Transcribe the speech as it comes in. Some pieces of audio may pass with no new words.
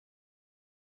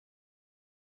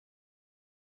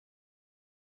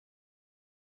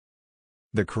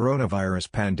The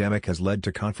coronavirus pandemic has led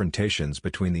to confrontations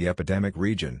between the epidemic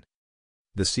region,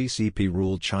 the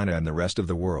CCP-ruled China and the rest of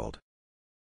the world.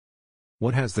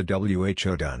 What has the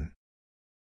WHO done?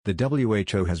 The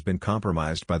WHO has been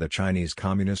compromised by the Chinese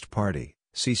Communist Party,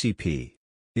 CCP.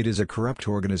 It is a corrupt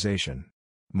organization.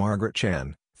 Margaret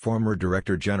Chan, former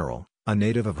Director General, a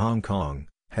native of Hong Kong,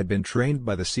 had been trained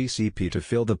by the CCP to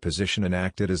fill the position and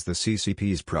acted as the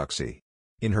CCP's proxy.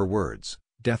 In her words,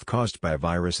 death caused by a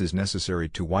virus is necessary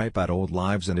to wipe out old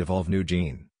lives and evolve new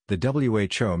gene. The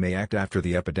WHO may act after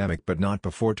the epidemic but not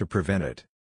before to prevent it.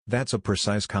 That's a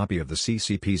precise copy of the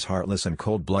CCP's heartless and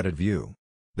cold-blooded view.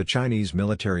 The Chinese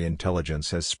military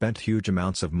intelligence has spent huge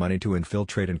amounts of money to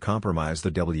infiltrate and compromise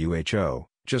the WHO,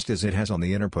 just as it has on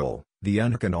the Interpol, the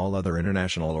UNOC and all other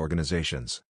international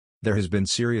organizations. There has been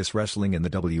serious wrestling in the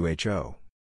WHO.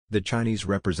 The Chinese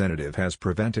representative has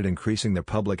prevented increasing the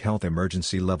public health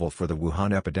emergency level for the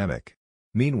Wuhan epidemic.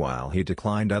 Meanwhile, he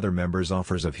declined other members'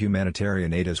 offers of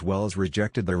humanitarian aid as well as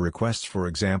rejected their requests, for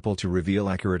example, to reveal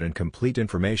accurate and complete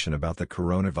information about the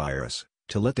coronavirus,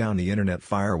 to let down the internet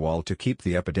firewall to keep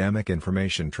the epidemic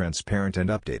information transparent and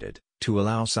updated, to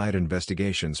allow side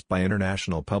investigations by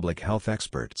international public health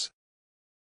experts.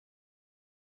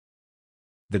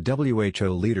 The WHO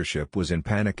leadership was in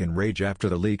panic and rage after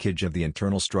the leakage of the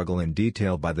internal struggle in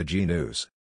detail by the Gnews.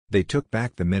 They took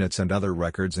back the minutes and other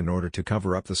records in order to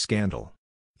cover up the scandal.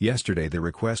 Yesterday they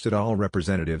requested all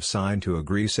representatives sign to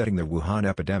agree setting the Wuhan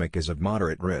epidemic as of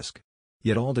moderate risk.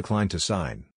 Yet all declined to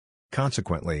sign.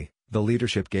 Consequently, the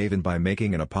leadership gave in by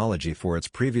making an apology for its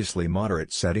previously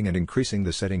moderate setting and increasing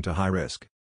the setting to high risk.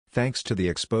 Thanks to the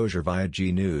exposure via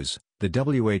Gnews, the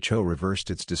WHO reversed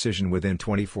its decision within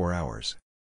 24 hours.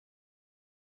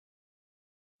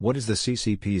 What is the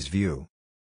CCP's view?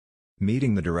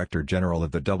 Meeting the Director General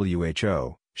of the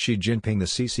WHO, Xi Jinping, the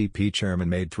CCP chairman,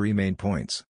 made three main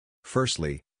points.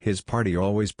 Firstly, his party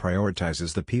always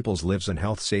prioritizes the people's lives and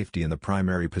health safety in the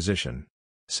primary position.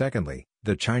 Secondly,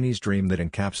 the Chinese dream that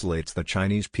encapsulates the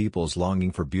Chinese people's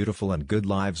longing for beautiful and good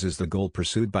lives is the goal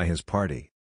pursued by his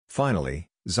party. Finally,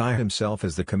 Xi himself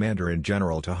is the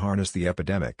commander-in-general to harness the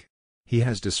epidemic. He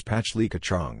has dispatched Li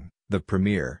Keqiang, the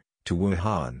premier, to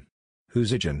Wuhan. Hu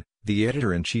Zijin, the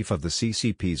editor-in-chief of the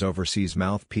CCP's overseas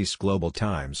mouthpiece Global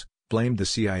Times, blamed the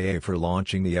CIA for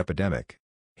launching the epidemic.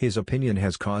 His opinion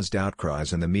has caused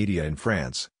outcries in the media in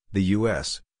France, the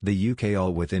US, the UK,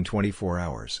 all within 24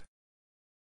 hours.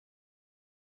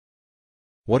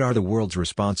 What are the world's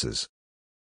responses?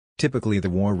 Typically, the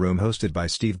War Room hosted by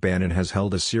Steve Bannon has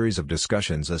held a series of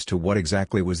discussions as to what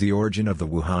exactly was the origin of the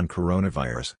Wuhan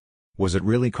coronavirus. Was it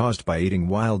really caused by eating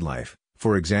wildlife,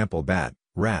 for example bat,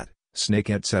 rat, snake,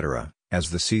 etc., as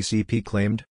the CCP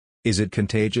claimed? Is it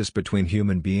contagious between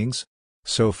human beings?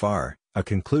 So far, a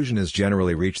conclusion is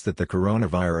generally reached that the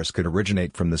coronavirus could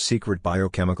originate from the secret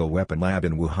biochemical weapon lab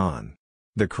in Wuhan.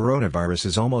 The coronavirus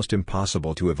is almost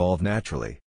impossible to evolve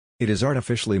naturally. It is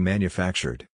artificially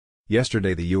manufactured.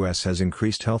 Yesterday, the U.S. has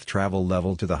increased health travel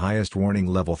level to the highest warning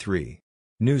level 3.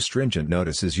 New stringent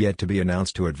notice is yet to be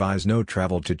announced to advise no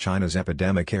travel to China's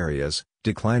epidemic areas,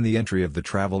 decline the entry of the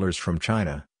travelers from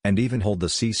China, and even hold the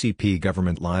CCP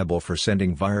government liable for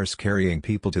sending virus-carrying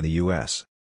people to the U.S.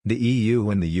 The EU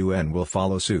and the UN will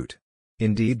follow suit.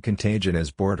 Indeed, contagion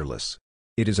is borderless.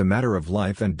 It is a matter of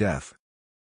life and death.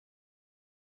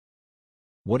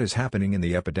 What is happening in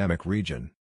the epidemic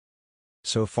region?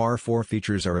 So far, 4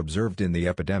 features are observed in the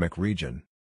epidemic region.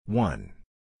 1.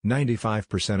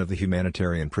 95% of the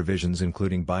humanitarian provisions,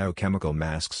 including biochemical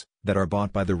masks, that are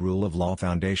bought by the Rule of Law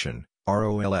Foundation,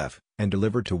 ROLF, and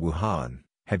delivered to Wuhan,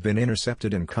 have been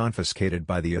intercepted and confiscated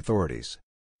by the authorities.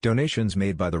 Donations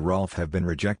made by the ROLF have been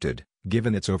rejected,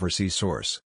 given its overseas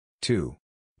source. 2.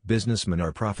 Businessmen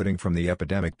are profiting from the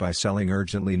epidemic by selling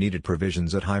urgently needed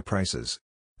provisions at high prices.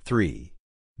 3.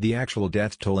 The actual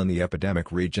death toll in the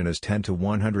epidemic region is 10 to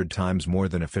 100 times more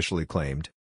than officially claimed.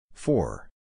 4.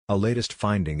 A latest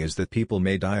finding is that people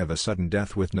may die of a sudden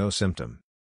death with no symptom.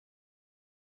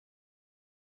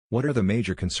 What are the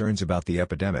major concerns about the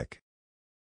epidemic?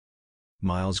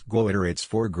 Miles Guo iterates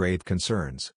 4 grave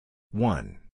concerns.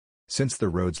 1. Since the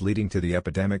roads leading to the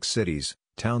epidemic cities,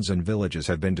 towns and villages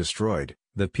have been destroyed,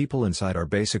 the people inside are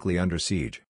basically under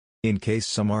siege. In case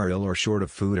some are ill or short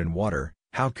of food and water,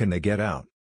 how can they get out?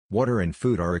 Water and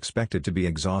food are expected to be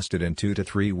exhausted in 2 to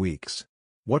 3 weeks.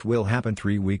 What will happen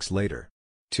 3 weeks later?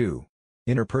 2.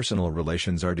 Interpersonal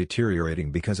relations are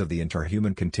deteriorating because of the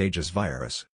interhuman contagious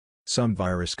virus. Some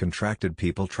virus-contracted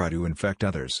people try to infect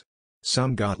others.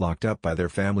 Some got locked up by their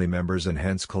family members and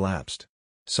hence collapsed.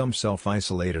 Some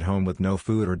self-isolate at home with no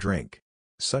food or drink.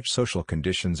 Such social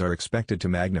conditions are expected to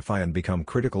magnify and become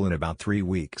critical in about 3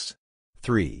 weeks.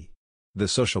 3. The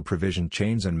social provision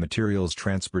chains and materials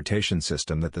transportation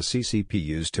system that the CCP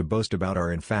used to boast about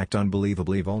are in fact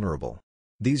unbelievably vulnerable.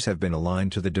 These have been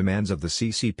aligned to the demands of the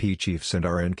CCP chiefs and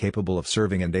are incapable of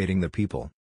serving and aiding the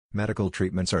people. Medical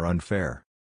treatments are unfair.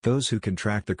 Those who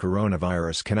contract the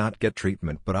coronavirus cannot get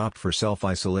treatment but opt for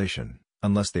self-isolation,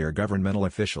 unless they are governmental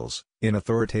officials, in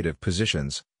authoritative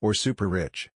positions, or super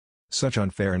rich. Such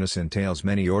unfairness entails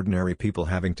many ordinary people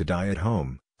having to die at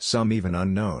home, some even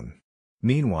unknown.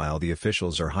 Meanwhile, the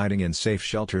officials are hiding in safe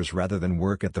shelters rather than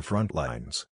work at the front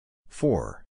lines.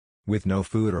 4. With no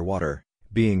food or water,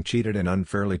 being cheated and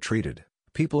unfairly treated,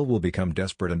 people will become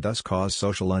desperate and thus cause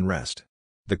social unrest.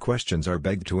 The questions are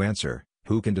begged to answer: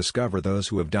 who can discover those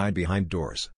who have died behind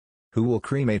doors? Who will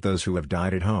cremate those who have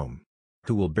died at home?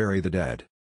 Who will bury the dead?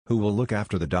 Who will look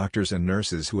after the doctors and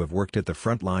nurses who have worked at the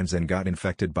front lines and got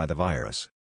infected by the virus?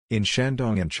 In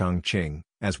Shandong and Chongqing,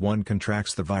 as one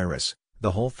contracts the virus,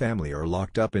 the whole family are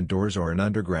locked up indoors or in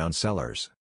underground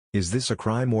cellars. Is this a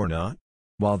crime or not?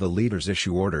 While the leaders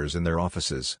issue orders in their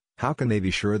offices, how can they be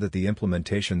sure that the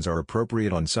implementations are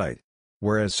appropriate on site?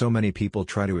 Whereas so many people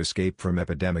try to escape from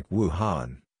epidemic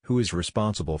Wuhan, who is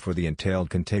responsible for the entailed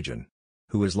contagion?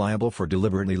 Who is liable for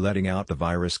deliberately letting out the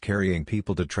virus-carrying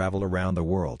people to travel around the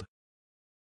world?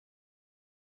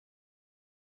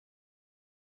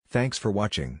 Thanks for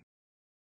watching.